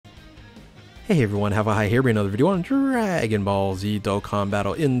Hey everyone, have a hi here, another video on Dragon Ball Z Dokkan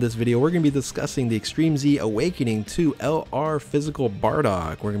Battle. In this video, we're going to be discussing the Extreme Z Awakening to LR Physical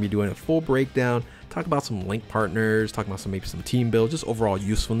Bardock. We're going to be doing a full breakdown, talk about some link partners, talk about maybe some team build, just overall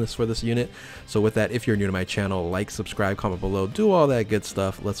usefulness for this unit. So with that, if you're new to my channel, like, subscribe, comment below, do all that good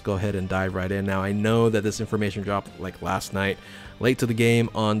stuff. Let's go ahead and dive right in. Now, I know that this information dropped like last night, late to the game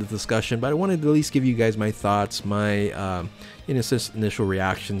on the discussion, but I wanted to at least give you guys my thoughts, my initial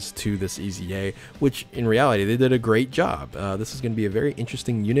reactions to this EZA, which in reality they did a great job. This is going to be a very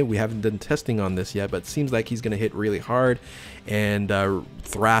interesting unit. We haven't done testing on this yet, but it seems like he's going to hit really hard and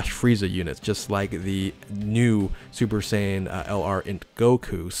thrash Frieza units, just like the new Super Saiyan LR in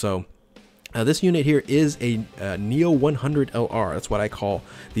Goku. So this unit here is a Neo 100 LR. That's what I call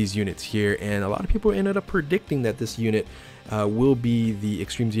these units here, and a lot of people ended up predicting that this unit will be the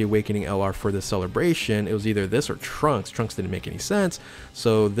Extreme Z Awakening LR for this celebration. It was either this or Trunks. Trunks didn't make any sense,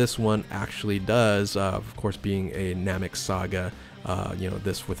 so this one actually does. Of course, being a Namek saga,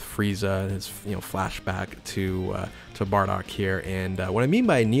 this with Frieza, his flashback to Bardock here. And what I mean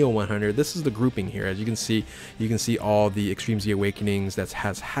by Neo 100, this is the grouping here. As you can see all the Extreme Z Awakenings that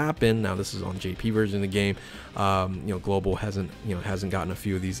has happened. Now this is on JP version of the game. Global hasn't gotten a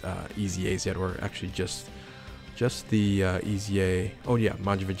few of these EZAs yet, or actually just the EZA. Oh yeah,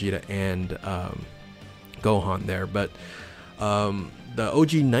 Majin Vegeta and Gohan there. But the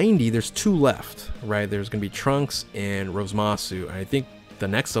OG 90, there's two left, right? There's gonna be Trunks and Rosemasu, and I think the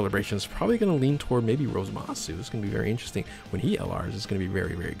next celebration is probably gonna lean toward maybe Rosemasu. This is gonna be very interesting. When he LRs, it's gonna be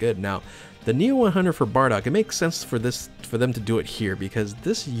very, very good. Now, the Neo 100 for Bardock, it makes sense for them to do it here, because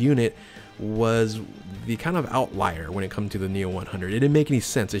this unit was the kind of outlier when it comes to the Neo 100. It didn't make any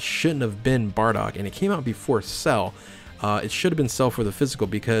sense. It shouldn't have been Bardock, and it came out before Cell. It should have been Cell for the physical,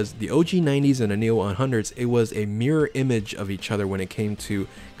 because the OG 90s and the Neo 100s, it was a mirror image of each other when it came to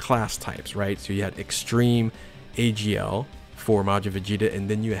class types, right? So you had Extreme AGL for Majin Vegeta, and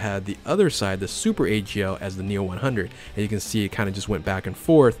then you had the other side, the Super AGL, as the Neo 100, and you can see it kind of just went back and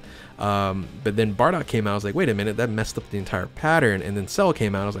forth. But then Bardock came out. I was like, wait a minute, that messed up the entire pattern. And then Cell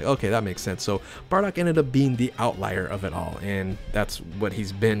came out. I was like, okay, that makes sense. So Bardock ended up being the outlier of it all, and that's what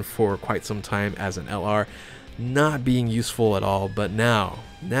he's been for quite some time as an LR, not being useful at all. But now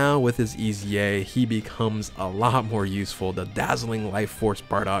with his EZA, he becomes a lot more useful. The dazzling life force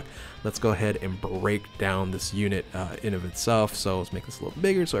Bardock. Let's go ahead and break down this unit in of itself. So let's make this a little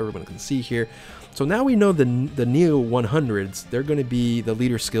bigger so everyone can see here. So now we know the Neo 100s, they're going to be, the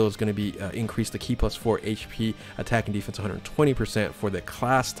leader skill is going to be increase the key plus 4 HP, attack and defense 120% for the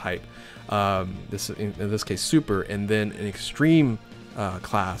class type, in this case super, and then an extreme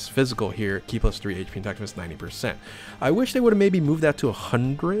class physical here, key plus 3 HP, attack defense 90%. I wish they would have maybe moved that to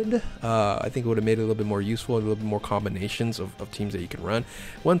 100. I think it would have made it a little bit more useful, a little bit more combinations of teams that you can run.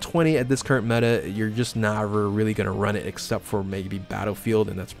 120 at this current meta, you're just never really going to run it except for maybe Battlefield,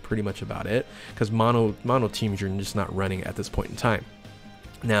 and that's pretty much about it, because mono teams you're just not running at this point in time.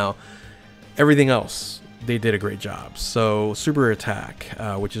 Now, everything else, they did a great job. So super attack,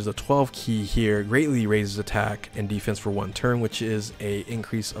 which is a 12 key here, greatly raises attack and defense for one turn, which is a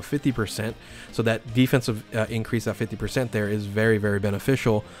increase of 50%. So that defensive increase at 50% there is very, very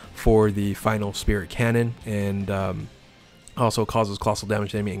beneficial for the final spirit cannon, and also causes colossal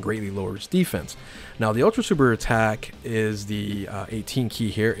damage to the enemy and greatly lowers defense. Now the ultra super attack is the 18 key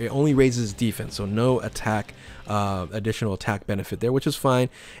here. It only raises defense, so no attack, additional attack benefit there, which is fine.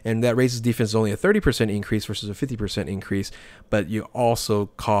 And that raises defense only a 30% increase versus a 50% increase, but you also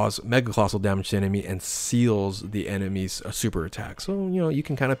cause mega colossal damage to the enemy and seals the enemy's super attack. So you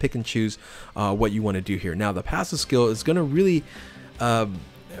can kind of pick and choose what you want to do here. Now the passive skill is going to really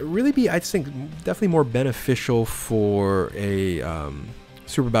be, I think, definitely more beneficial for a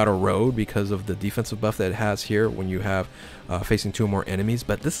Super Battle Road, because of the defensive buff that it has here when you have facing 2 or more enemies.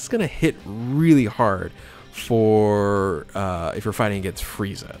 But this is going to hit really hard for if you're fighting against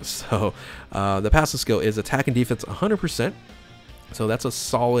Frieza. So the passive skill is attack and defense 100%, so that's a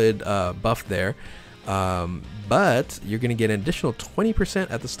solid buff there. But you're going to get an additional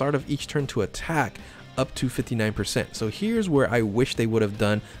 20% at the start of each turn to attack, up to 59%. So here's where I wish they would have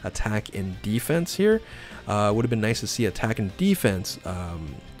done attack and defense here. Would have been nice to see attack and defense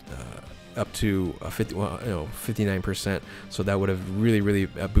up to 59%. So that would have really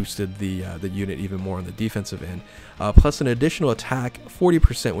boosted the unit even more on the defensive end. Plus an additional attack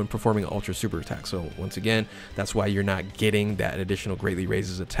 40% when performing ultra super attack. So once again, that's why you're not getting that additional greatly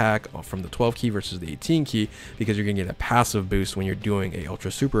raises attack from the 12 key versus the 18 key, because you're gonna get a passive boost when you're doing a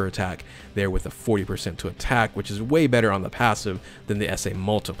ultra super attack there with a 40% to attack, which is way better on the passive than the SA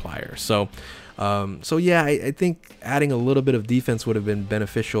multiplier. So So yeah, I think adding a little bit of defense would have been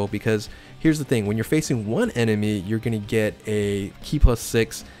beneficial, because here's the thing: when you're facing one enemy, you're going to get a key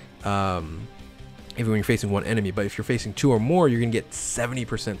 +6 even when you're facing one enemy, but if you're facing 2 or more, you're going to get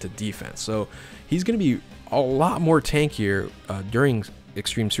 70% to defense. So he's going to be a lot more tankier during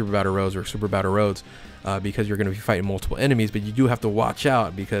Extreme Super Battle Roads or Super Battle Roads, because you're going to be fighting multiple enemies, but you do have to watch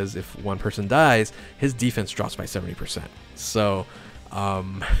out, because if one person dies, his defense drops by 70%. So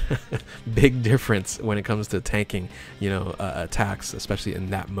big difference when it comes to tanking, you know, attacks, especially in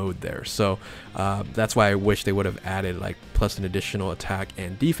that mode there. So that's why I wish they would have added like plus an additional attack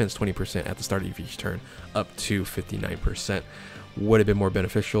and defense 20% at the start of each turn up to 59%. Would have been more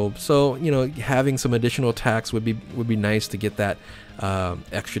beneficial. So, you know, having some additional attacks would be nice to get that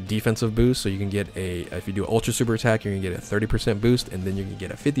extra defensive boost. So you can get if you do an ultra super attack, you're gonna get a 30% boost, and then you can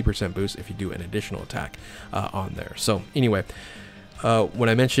get a 50% boost if you do an additional attack on there. So anyway, when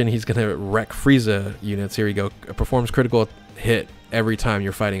I mentioned he's gonna wreck Frieza units, here we go. Performs critical hit every time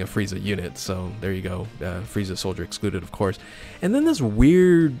you're fighting a Frieza unit. So there you go. Frieza soldier excluded, of course. And then this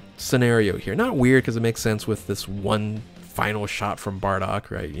weird scenario here. Not weird, because it makes sense with this one final shot from Bardock,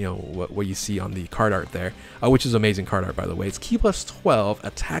 right? You know, what you see on the card art there, which is amazing card art, by the way. It's key +12,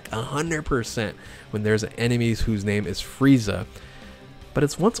 attack 100% when there's an enemy whose name is Frieza, but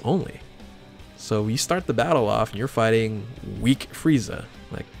it's once only. So you start the battle off and you're fighting weak Frieza,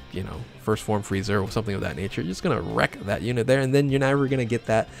 like, you know, first form Frieza or something of that nature. You're just gonna wreck that unit there, and then you're never gonna get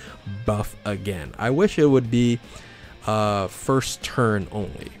that buff again. I wish it would be first turn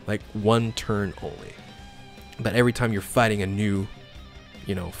only, like one turn only. But every time you're fighting a new,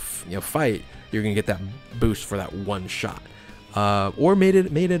 fight, you're gonna get that boost for that one shot, or made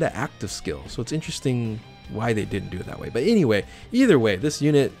it an active skill. So it's interesting why they didn't do it that way. But anyway, either way, this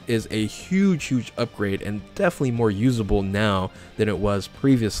unit is a huge upgrade, and definitely more usable now than it was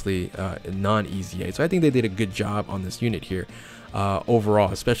previously in non-EZA. So I think they did a good job on this unit here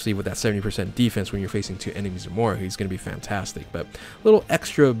overall, especially with that 70% defense when you're facing 2 enemies or more. He's going to be fantastic. But a little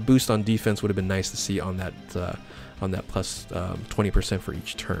extra boost on defense would have been nice to see on that plus 20% for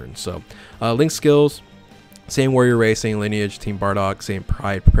each turn. So link skills: same warrior race, same lineage, Team Bardock, same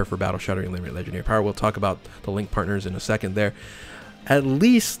pride, prepare for battle, shattering limit, legendary power. We'll talk about the link partners in a second there. At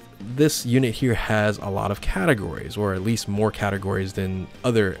least this unit here has a lot of categories, or at least more categories than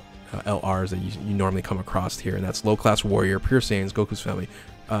other LRs that you normally come across here, and that's low class warrior, pure Saiyans, Goku's family,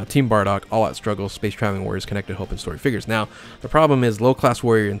 Team Bardock, all out struggle, space traveling warriors, connected hope, and story figures. Now the problem is low class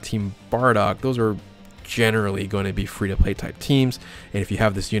warrior and Team Bardock, those are generally going to be free-to-play type teams, and if you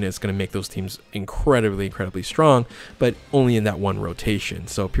have this unit, it's going to make those teams incredibly strong, but only in that one rotation.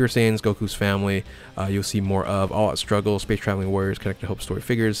 So pure Saiyans, Goku's family, you'll see more of. All out struggle, space traveling warriors, connected hope, story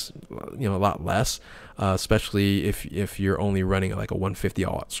figures, you know, a lot less, especially if you're only running like a 150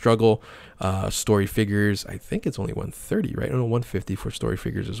 all out struggle. Story figures, I think it's only 130, right? I don't know, 150 for story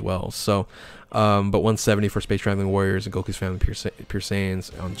figures as well. So but 170 for space traveling warriors and Goku's family, pure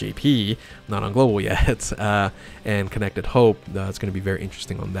Saiyans on JP, not on global yet, and connected hope. It's going to be very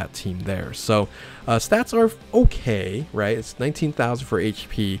interesting on that team there. So stats are okay, right? It's 19,000 for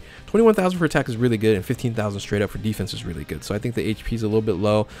HP, 21,000 for attack is really good, and 15,000 straight up for defense is really good. So I think the HP is a little bit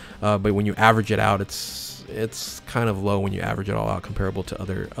low, but when you average it out, it's kind of low when you average it all out, comparable to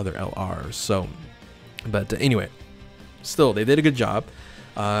other LRs. So, but anyway, still they did a good job.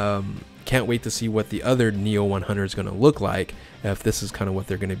 Can't wait to see what the other Neo 100 is going to look like, if this is kind of what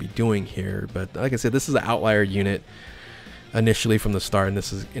they're going to be doing here. But like I said, this is an outlier unit initially from the start, and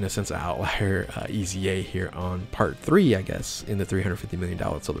this is in a sense an outlier EZA here on part 3, I guess, in the $350 million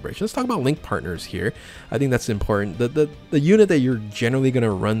celebration. Let's talk about link partners here. I think that's important. The unit that you're generally going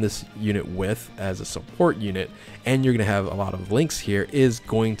to run this unit with as a support unit, and you're going to have a lot of links here, is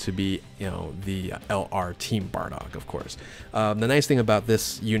going to be, you know, the LR Team Bardock, of course. The nice thing about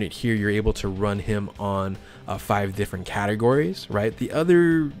this unit here, you're able to run him on 5 different categories, right? The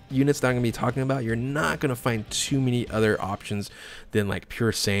other units that I'm going to be talking about, you're not going to find too many other options than like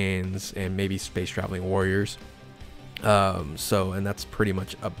pure Saiyans and maybe space traveling warriors. And that's pretty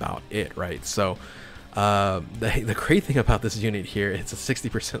much about it, right? So the great thing about this unit here, it's a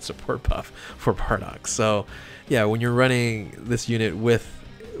 60% support buff for Bardock. So yeah, when you're running this unit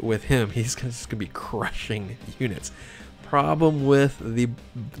with him, he's just gonna be crushing units. Problem with the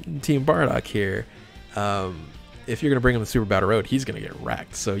Team Bardock here, if you're gonna bring him to Super Battle Road, he's gonna get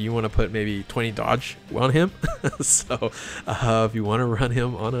wrecked. So you want to put maybe 20 dodge on him. So if you want to run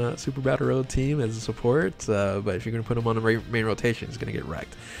him on a Super Battle Road team as a support, but if you're gonna put him on a main rotation, he's gonna get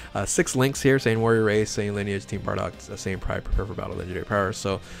wrecked. 6 links here, same warrior race, same lineage, Team Bardock, same pride, prepare for battle, legendary power.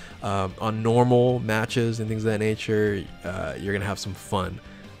 So on normal matches and things of that nature, you're gonna have some fun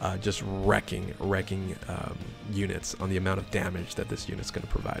just wrecking units on the amount of damage that this unit's going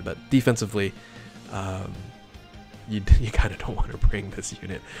to provide. But defensively, you kind of don't want to bring this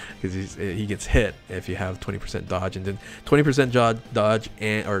unit because he gets hit if you have 20% dodge, and then 20% dodge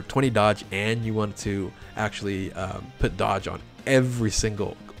and or 20 dodge, and you want to actually put dodge on every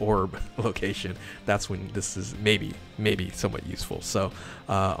single orb location. That's when this is maybe somewhat useful. So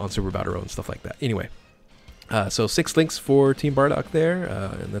on Super Battle and stuff like that. Anyway, so 6 links for Team Bardock there,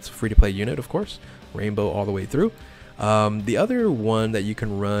 and that's a free-to-play unit, of course. Rainbow all the way through. The other one that you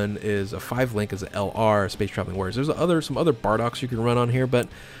can run is a 5-link is a LR, Space Traveling Warriors. There's some other Bardocks you can run on here, but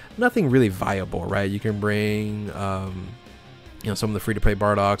nothing really viable, right? You can bring some of the free-to-play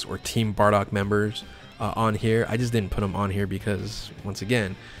Bardocks or Team Bardock members on here. I just didn't put them on here because, once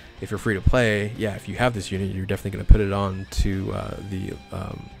again, if you're free to play, yeah, if you have this unit, you're definitely going to put it on to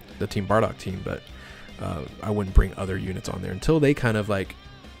the Team Bardock team, but I wouldn't bring other units on there until they kind of like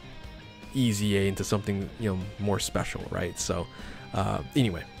EZA into something more special, right? So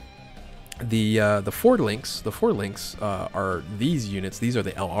anyway, the 4 links are these units. These are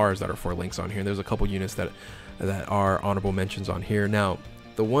the LRs that are 4 links on here. There's a couple units that are honorable mentions on here. Now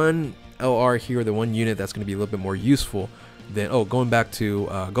the one LR here, the one unit that's going to be a little bit more useful than going back to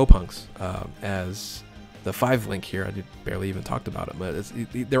GoPunks as the 5-link here. I barely even talked about it,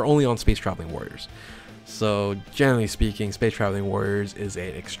 but they're only on Space Traveling Warriors. So generally speaking, Space Traveling Warriors is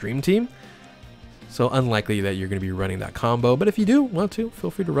an extreme team, so unlikely that you're going to be running that combo. But if you do want to,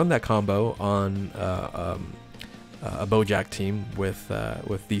 feel free to run that combo on a Bojack team with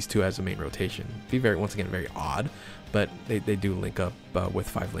these two as a main rotation. Be once again very odd, but they do link up with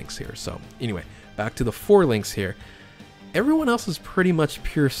 5 links here. So anyway, back to the 4 links here. Everyone else is pretty much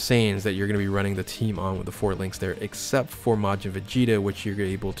pure Saiyans that you're going to be running the team on with the 4 links there, except for Majin Vegeta, which you're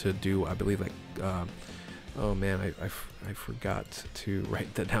able to do, I believe, like oh man, I forgot to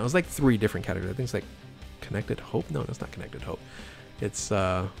write that down. It's like 3 different categories. I think it's like Connected Hope. No, it's not Connected Hope. It's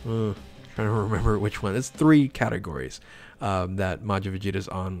trying to remember which one. It's 3 categories that Majin Vegeta is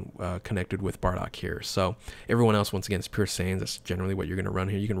on, connected with Bardock here. So everyone else, once again, is pure Saiyans. That's generally what you're going to run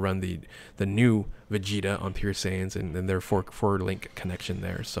here. You can run the new Vegeta on pure Saiyans, and their 4-link connection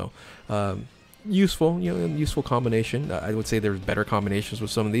there. So useful, useful combination. I would say there's better combinations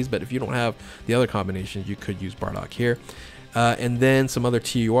with some of these, but if you don't have the other combinations, you could use Bardock here. And then some other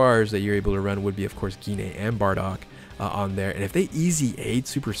TURs that you're able to run would be, of course, Gine and Bardock on there. And if they easy aid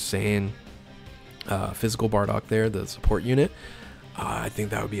Super Saiyan physical Bardock there, the support unit, I think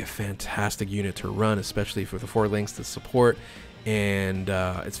that would be a fantastic unit to run, especially for the 4 links to support, and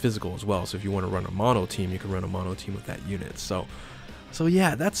it's physical as well. So if you want to run a mono team, you can run a mono team with that unit. So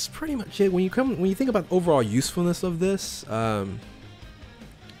yeah, that's pretty much it. When you think about overall usefulness of this,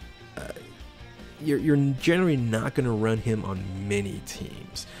 you're generally not going to run him on many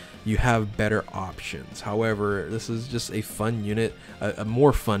teams. You have better options. However, this is just a fun unit,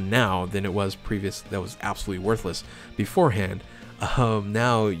 more fun now than it was previous. That was absolutely worthless beforehand.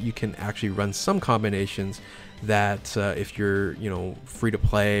 Now you can actually run some combinations that if you're free to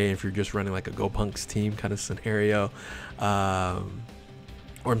play, if you're just running like a GoPunks team kind of scenario,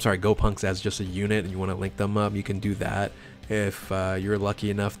 or I'm sorry, GoPunks as just a unit and you want to link them up, you can do that. If you're lucky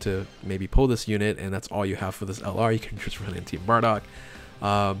enough to maybe pull this unit and that's all you have for this LR, you can just run in Team Bardock.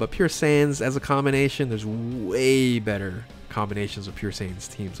 But Pure Saiyans as a combination, there's way better combinations of Pure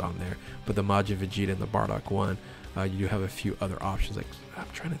Saiyans teams on there. But the Majin Vegeta and the Bardock one, you do have a few other options. Like, I'm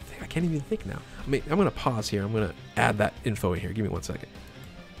trying to think, I can't even think now. I'm going to pause here. I'm going to add that info in here. Give me 1 second.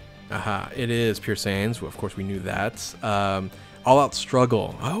 It is Pure Saiyans. Well, of course, we knew that. All Out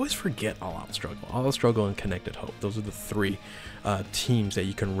Struggle. I always forget All Out Struggle. All Out Struggle and Connected Hope. Those are the 3 teams that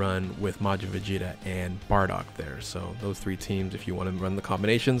you can run with Majin Vegeta and Bardock there. So those 3 teams, if you want to run the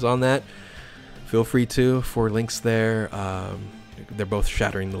combinations on that, feel free to. 4 links there. They're both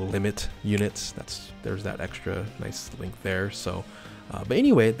shattering the limit units. There's that extra nice link there. So but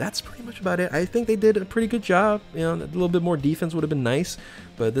anyway, that's pretty much about it. I think they did a pretty good job. A little bit more defense would have been nice,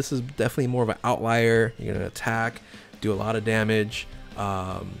 but this is definitely more of an outlier. You're gonna attack, do a lot of damage.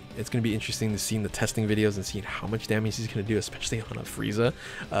 It's going to be interesting to see in the testing videos and seeing how much damage he's going to do, especially on a Frieza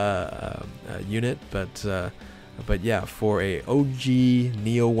unit. But yeah, for a OG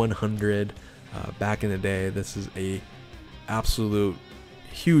Neo 100 back in the day, this is a absolute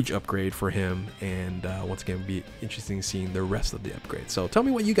huge upgrade for him, and once again, it'll be interesting seeing the rest of the upgrades. So tell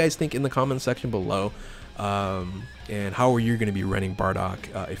me what you guys think in the comment section below, and how are you going to be running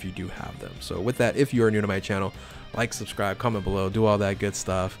Bardock if you do have them. So with that, if you are new to my channel, like, subscribe, comment below, do all that good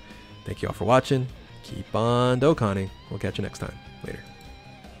stuff. Thank you all for watching. Keep on Dokkaning. We'll catch you next time. Later.